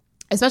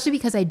 especially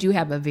because I do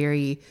have a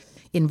very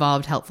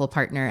involved, helpful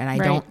partner. And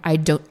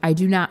I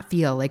do not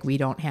feel like we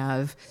don't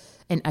have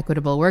an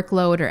equitable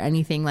workload or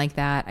anything like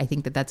that. I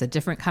think that that's a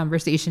different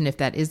conversation if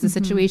that is the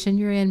situation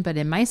you're in. But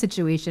in my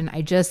situation,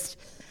 I just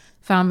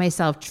found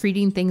myself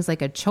treating things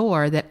like a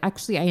chore that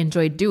actually I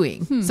enjoyed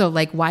doing. So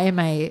like, why am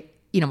I,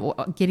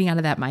 getting out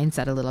of that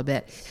mindset a little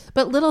bit?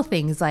 But little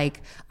things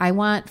like I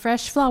want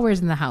fresh flowers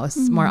in the house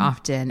more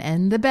often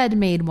and the bed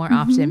made more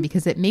often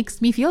because it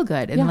makes me feel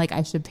good. And like,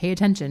 I should pay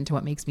attention to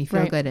what makes me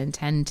feel good and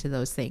tend to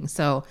those things.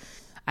 So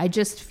I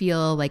just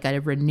feel like a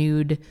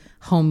renewed,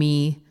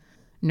 homey,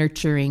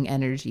 nurturing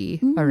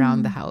energy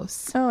around the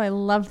house. Oh, I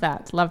love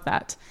that. Love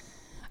that.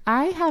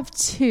 I have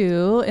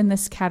two in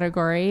this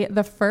category.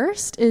 The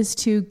first is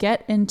to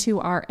get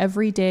into our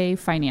everyday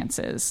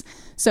finances.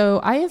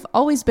 So I have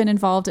always been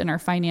involved in our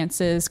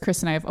finances.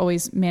 Chris and I have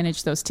always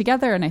managed those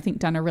together and I think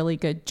done a really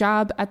good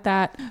job at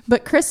that.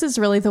 But Chris is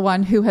really the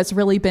one who has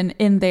really been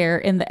in there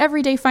in the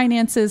everyday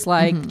finances,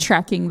 like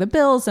tracking the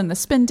bills and the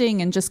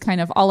spending and just kind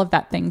of all of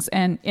that things.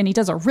 And he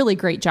does a really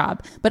great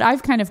job. But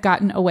I've kind of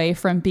gotten away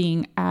from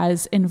being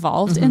as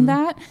involved in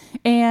that.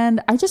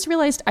 And I just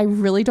realized I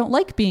really don't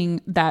like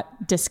being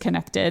that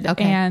disconnected.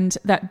 And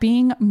that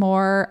being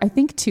more, I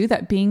think too,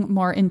 that being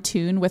more in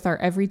tune with our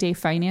everyday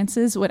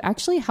finances would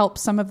actually help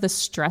some of the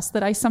stress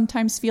that I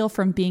sometimes feel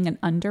from being an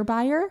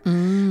underbuyer.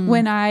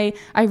 When I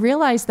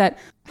realized that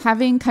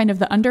having kind of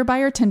the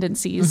underbuyer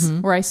tendencies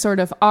where I sort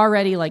of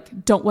already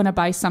like don't want to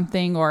buy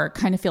something or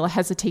kind of feel a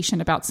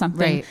hesitation about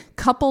something,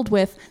 coupled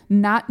with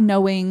not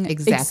knowing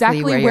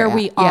exactly where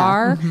we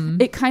are,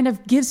 it kind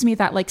of gives me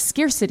that like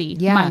scarcity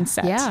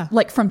mindset,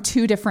 like from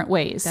two different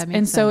ways.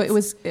 And so it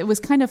was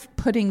kind of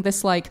putting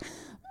this like,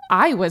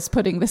 I was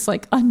putting this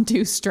like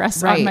undue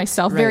stress on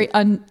myself very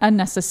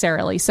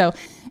unnecessarily. So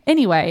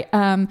anyway,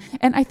 and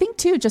I think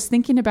too, just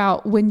thinking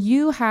about when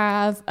you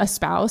have a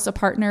spouse, a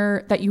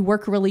partner that you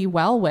work really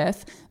well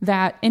with,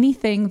 that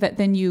anything that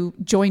then you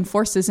join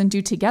forces and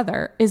do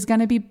together is going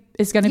to be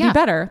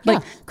better.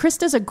 Like Chris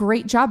does a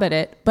great job at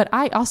it, but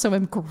I also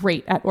am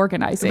great at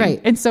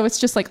organizing. And so it's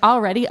just like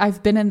already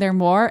I've been in there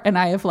more and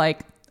I have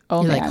like,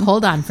 oh, you're man. Like,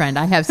 hold on, friend.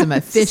 I have some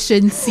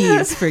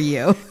efficiencies for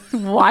you.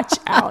 Watch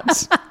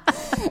out.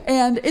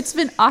 And it's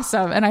been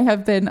awesome. And I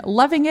have been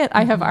loving it.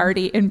 I have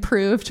already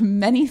improved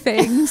many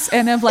things.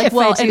 And I'm like,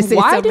 well, and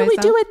why do we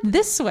do it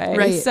this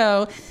way?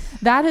 So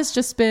that has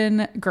just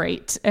been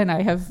great. And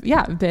I have,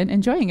 been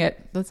enjoying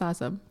it. That's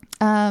awesome.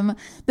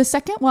 The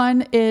second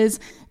one is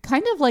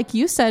kind of like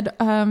you said,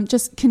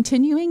 just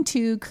continuing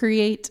to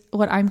create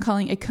what I'm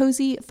calling a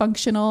cozy,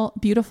 functional,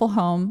 beautiful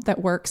home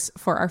that works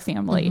for our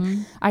family.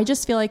 I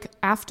just feel like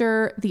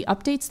after the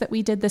updates that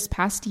we did this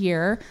past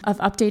year of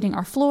updating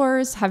our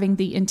floors, having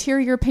the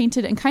interior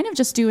painted, and kind of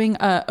just doing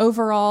a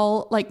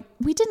overall, like,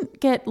 we didn't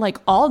get like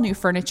all new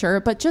furniture,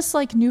 but just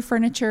like new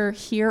furniture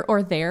here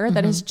or there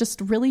that has just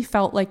really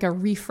felt like a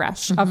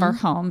refresh of our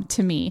home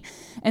to me.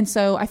 And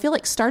so I feel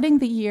like starting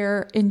the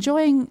year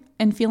enjoying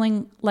and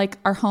feeling like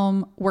our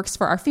home works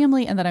for our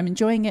family and that I'm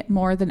enjoying it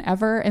more than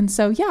ever. And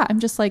so, I'm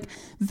just like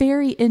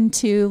very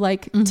into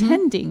like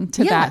tending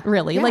to that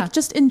really, like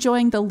just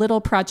enjoying the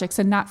little projects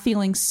and not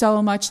feeling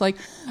so much like,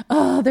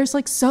 oh, there's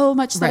like so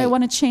much that I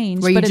want to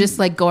change. Where you just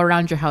like go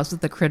around your house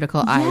with a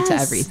critical eye to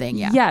everything.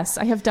 Yeah. Yes.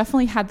 I have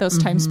definitely had those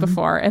times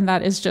before. And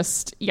that is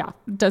just,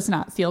 does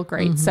not feel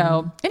great.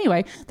 So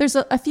anyway, there's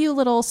a few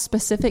little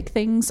specific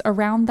things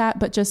around that,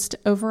 but just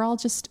overall,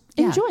 just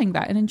enjoying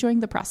that and enjoying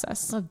the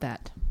process. Love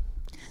that.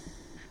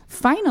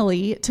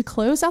 Finally, to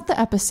close out the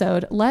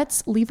episode,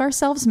 let's leave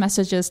ourselves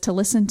messages to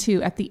listen to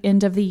at the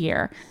end of the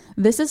year.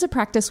 This is a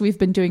practice we've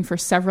been doing for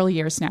several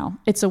years now.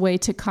 It's a way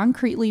to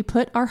concretely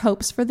put our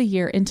hopes for the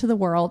year into the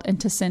world and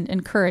to send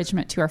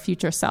encouragement to our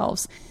future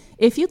selves.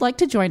 If you'd like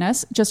to join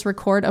us, just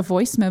record a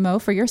voice memo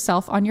for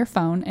yourself on your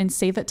phone and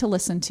save it to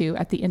listen to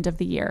at the end of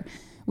the year.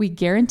 We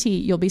guarantee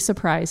you'll be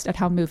surprised at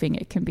how moving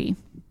it can be.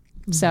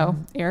 So,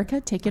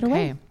 Erica, take it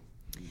away.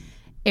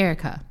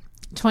 Erica.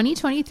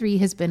 2023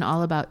 has been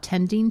all about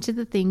tending to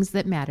the things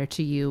that matter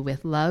to you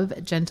with love,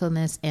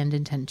 gentleness, and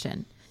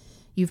intention.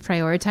 You've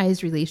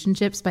prioritized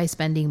relationships by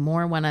spending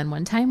more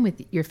one-on-one time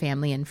with your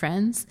family and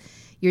friends.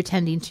 You're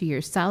tending to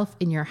yourself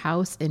in your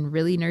house in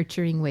really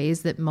nurturing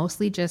ways that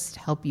mostly just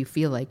help you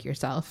feel like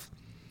yourself.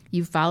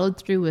 You've followed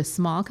through with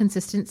small,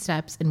 consistent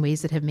steps in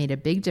ways that have made a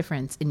big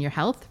difference in your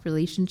health,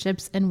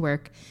 relationships, and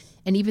work.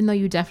 And even though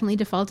you definitely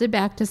defaulted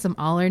back to some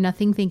all or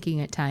nothing thinking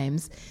at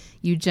times,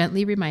 you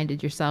gently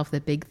reminded yourself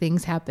that big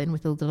things happen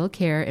with a little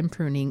care and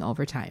pruning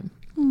over time.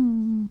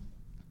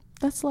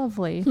 That's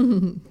lovely.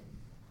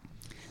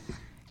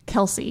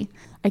 Kelsey,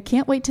 I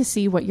can't wait to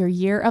see what your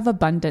year of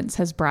abundance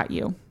has brought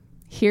you.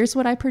 Here's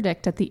what I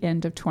predict at the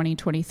end of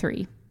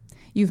 2023.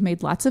 You've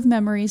made lots of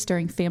memories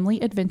during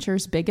family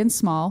adventures, big and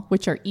small,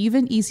 which are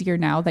even easier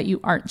now that you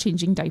aren't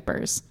changing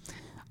diapers.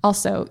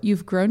 Also,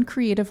 you've grown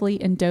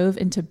creatively and dove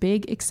into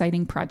big,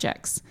 exciting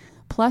projects.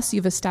 Plus,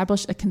 you've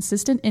established a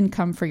consistent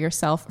income for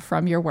yourself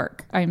from your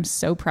work. I am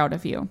so proud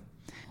of you.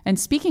 And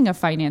speaking of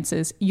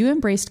finances, you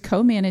embraced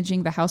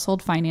co-managing the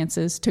household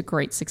finances to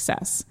great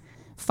success.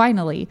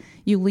 Finally,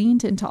 you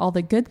leaned into all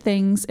the good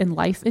things in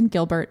life in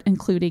Gilbert,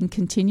 including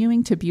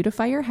continuing to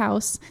beautify your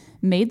house,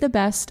 made the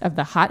best of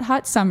the hot,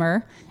 hot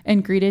summer,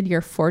 and greeted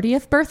your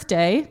 40th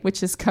birthday,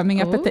 which is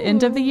coming up at the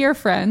end of the year,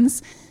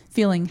 friends,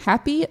 feeling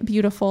happy,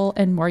 beautiful,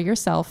 and more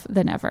yourself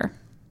than ever.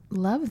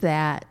 Love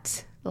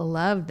that.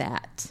 Love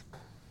that.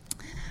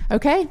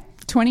 Okay,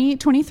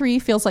 2023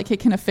 feels like it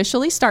can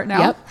officially start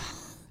now. Yep.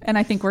 And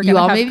I think we're going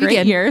to have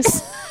great years.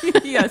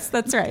 Yes,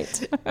 that's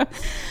right.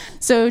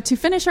 So to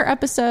finish our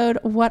episode,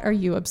 what are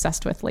you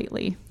obsessed with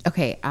lately?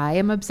 Okay, I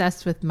am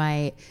obsessed with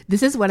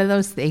this is one of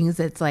those things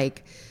that's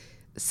like,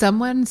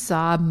 someone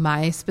saw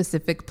my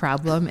specific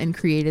problem and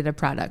created a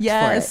product for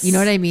it. You know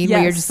what I mean? Yes.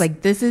 Where you're just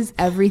like, this is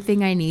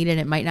everything I need, and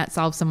it might not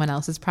solve someone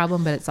else's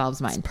problem, but it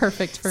solves mine. It's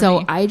perfect for me.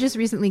 So I just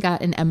recently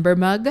got an Ember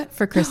mug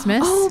for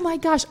Christmas. Oh my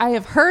gosh, I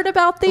have heard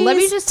about these. Let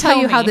me just tell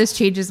you how this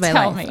changes my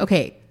Tell life. me.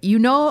 Okay, you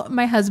know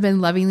my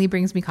husband lovingly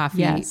brings me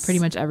coffee pretty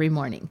much every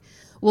morning.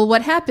 Well,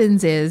 what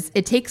happens is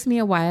it takes me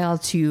a while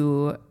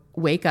to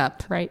wake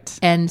up. Right.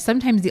 And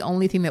sometimes the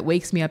only thing that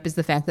wakes me up is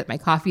the fact that my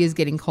coffee is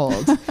getting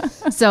cold.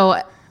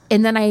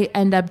 And then I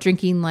end up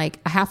drinking like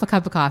a half a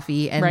cup of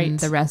coffee and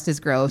the rest is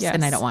gross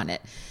and I don't want it.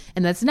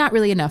 And that's not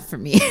really enough for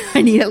me.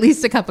 I need at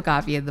least a cup of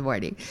coffee in the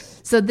morning.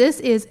 So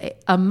this is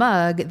a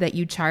mug that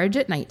you charge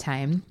at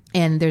nighttime,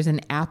 and there's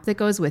an app that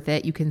goes with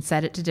it. You can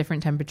set it to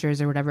different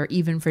temperatures or whatever,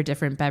 even for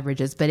different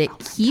beverages, but it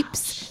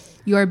keeps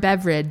your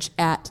beverage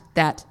at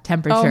that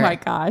temperature. Oh my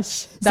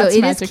gosh. That's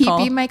so magical. Is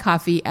keeping my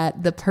coffee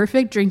at the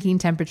perfect drinking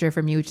temperature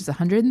for me, which is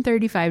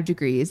 135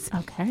 degrees.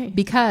 Okay.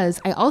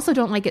 Because I also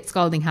don't like it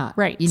scalding hot.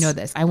 Right. You know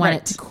this. I want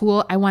it to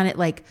cool. I want it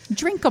like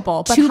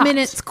drinkable, but 2 hot.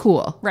 minutes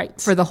cool.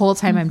 Right. For the whole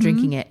time I'm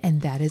drinking it.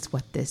 And that is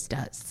what this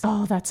does.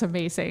 Oh, that's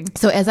amazing.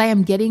 So as I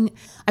am getting,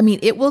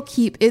 it will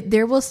keep it,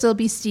 there will still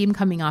be steam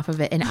coming off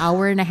of it an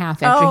hour and a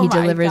half after he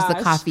delivers the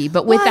coffee,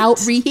 but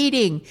without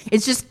reheating.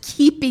 It's just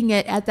keeping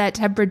it at that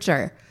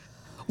temperature.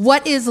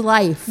 What is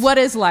life? What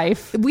is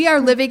life? We are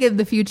living in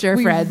the future,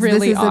 friends.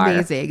 Really this is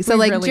amazing. So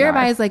really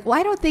Jeremiah's like, well,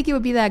 I don't think it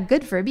would be that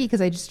good for me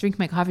because I just drink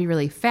my coffee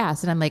really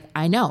fast. And I'm like,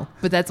 I know,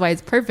 but that's why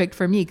it's perfect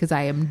for me because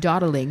I am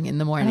dawdling in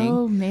the morning.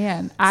 Oh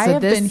man. I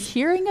have been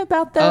hearing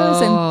about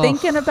those and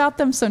thinking about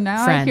them. So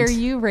now I hear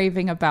you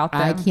raving about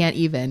them. I cannot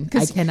even.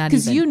 Because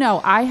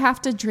I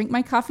have to drink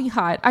my coffee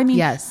hot. I mean,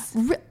 yes.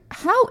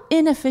 How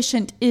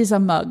inefficient is a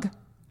mug?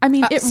 I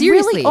mean, it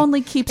seriously. really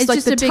only keeps It's like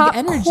just the a big top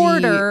energy.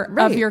 quarter of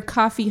Right. your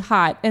coffee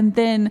hot. And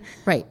then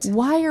Right.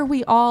 why are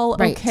we all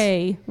Right.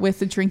 okay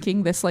with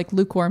drinking this like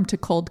lukewarm to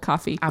cold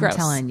coffee? I'm Gross.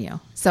 telling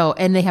you. So,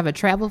 and they have a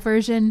travel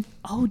version,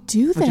 Oh,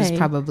 do they? which is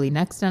probably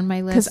next on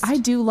my list. Because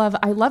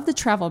I love the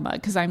travel mug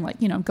because I'm like,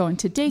 going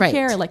to daycare. Right.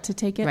 I like to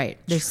take it. Right.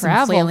 There's some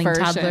travel flailing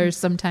version. toddlers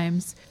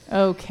sometimes.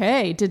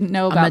 Okay. Didn't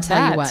know I'm going about to tell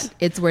that. you what,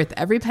 it's worth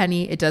every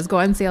penny. It does go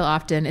on sale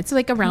often. It's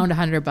like around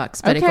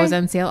 $100, but it Okay. goes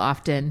on sale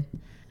often.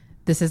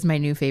 This is my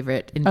new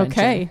favorite invention.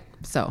 Okay.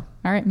 So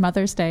All right.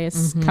 Mother's Day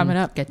is coming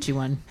up. get you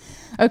one.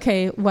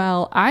 Okay,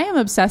 well, I am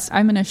obsessed.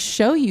 I'm going to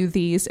show you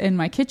these in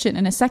my kitchen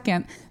in a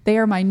second. They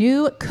are my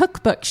new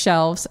cookbook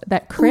shelves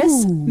that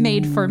Chris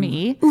made for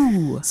me.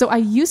 So I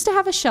used to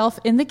have a shelf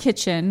in the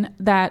kitchen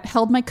that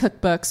held my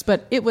cookbooks,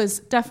 but it was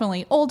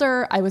definitely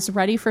older. I was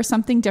ready for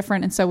something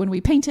different. And so when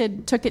we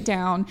painted, took it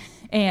down,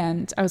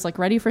 and I was like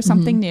ready for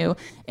something new.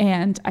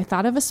 And I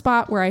thought of a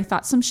spot where I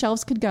thought some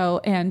shelves could go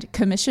and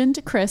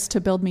commissioned Chris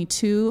to build me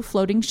 2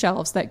 floating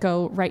shelves that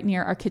go right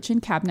near our kitchen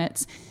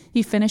cabinets.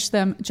 He finished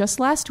them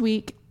just last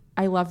week.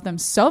 I love them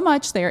so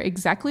much. They are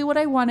exactly what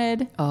I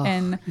wanted.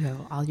 And You have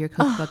all your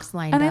cookbooks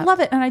lined and up. I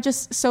love it. And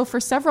so for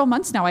several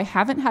months now, I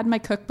haven't had my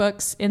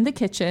cookbooks in the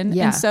kitchen.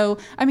 Yeah. And so,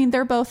 I mean,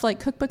 they're both like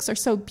cookbooks are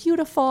so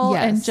beautiful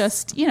Yes. and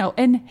just,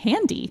 and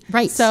handy.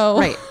 Right, So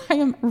right. I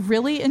am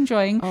really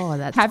enjoying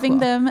That's having cool.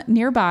 them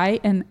nearby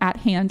and at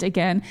hand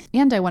again.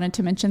 And I wanted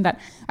to mention that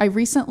I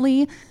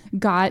recently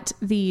got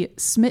the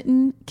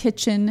Smitten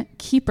Kitchen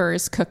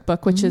Keepers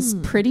cookbook, which is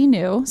pretty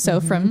new.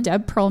 So from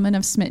Deb Perlman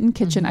of Smitten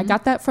Kitchen, I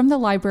got that from the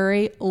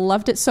library.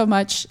 Loved it so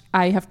much.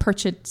 I have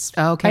purchased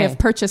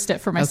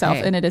it for myself,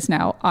 Okay. and it is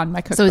now on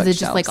my cookbook. So is it just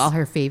shelves. like all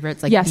her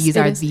favorites? Like Yes, these it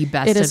are is- the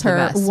best It is of the her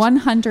best.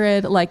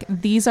 100. Like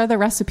these are the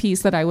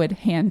recipes that I would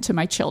hand to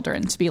my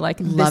children to be like,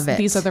 Love it.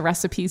 these are the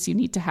recipes you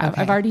need to have.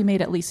 Okay. I've already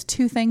made at least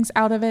 2 things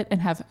out of it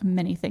and have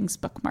many things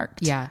bookmarked.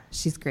 Yeah,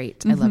 she's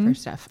great. I love her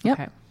stuff. Yep.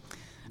 Okay.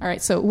 All right,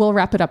 so we'll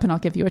wrap it up and I'll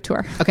give you a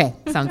tour. Okay,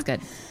 sounds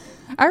good.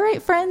 All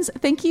right, friends,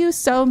 thank you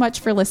so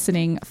much for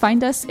listening.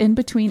 Find us in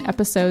between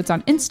episodes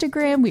on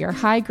Instagram. We are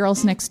Hi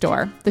Girls Next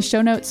Door. The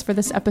show notes for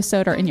this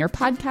episode are in your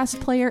podcast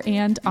player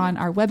and on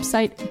our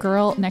website,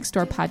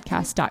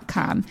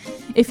 girlnextdoorpodcast.com.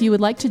 If you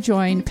would like to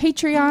join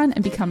Patreon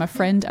and become a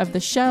friend of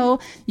the show,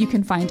 you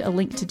can find a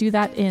link to do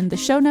that in the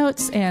show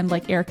notes. And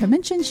like Erica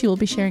mentioned, she will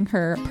be sharing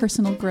her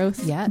personal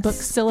growth book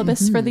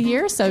syllabus for the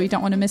year, so you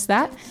don't want to miss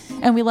that.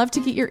 And we love to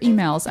get your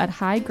emails at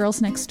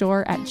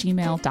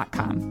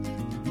higirlsnextdoor@gmail.com.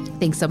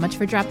 Thanks so much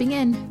for dropping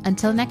in.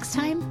 Until next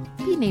time,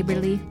 be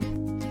neighborly.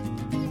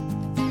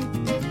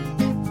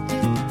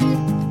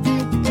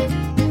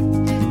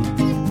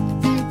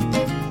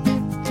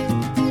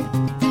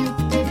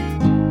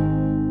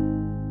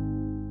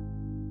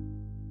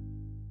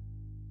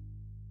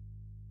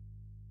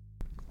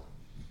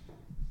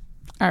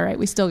 All right,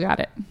 we still got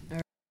it.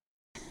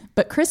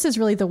 But Chris is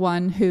really the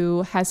one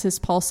who has his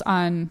pulse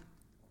on.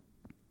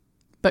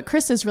 But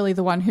Chris is really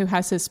the one who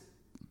has his.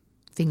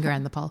 Finger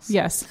on the pulse.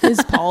 Yes,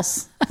 his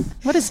pulse.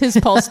 What is his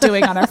pulse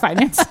doing on our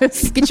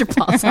finances? Get your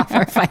pulse off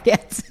our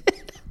finances.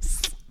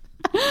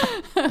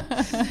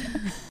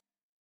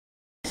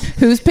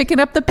 Who's picking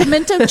up the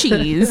pimento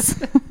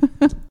cheese?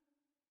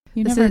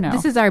 You never know.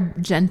 This is our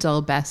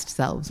gentle best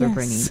selves we're Yes.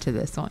 bringing to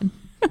this one.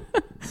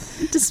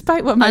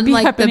 Despite what might be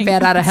Unlike happening. the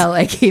bat out of hell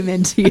I came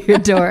into your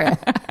door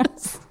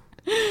as.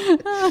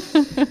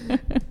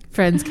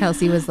 Friends,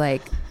 Kelsey was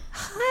like,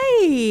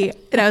 hi.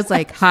 And I was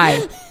like, hi.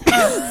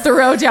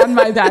 Throw down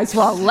my dice.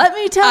 Well, let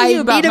me tell I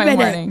you about need a my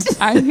minute. morning.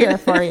 I'm here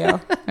for you.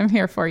 I'm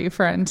here for you,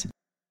 friend.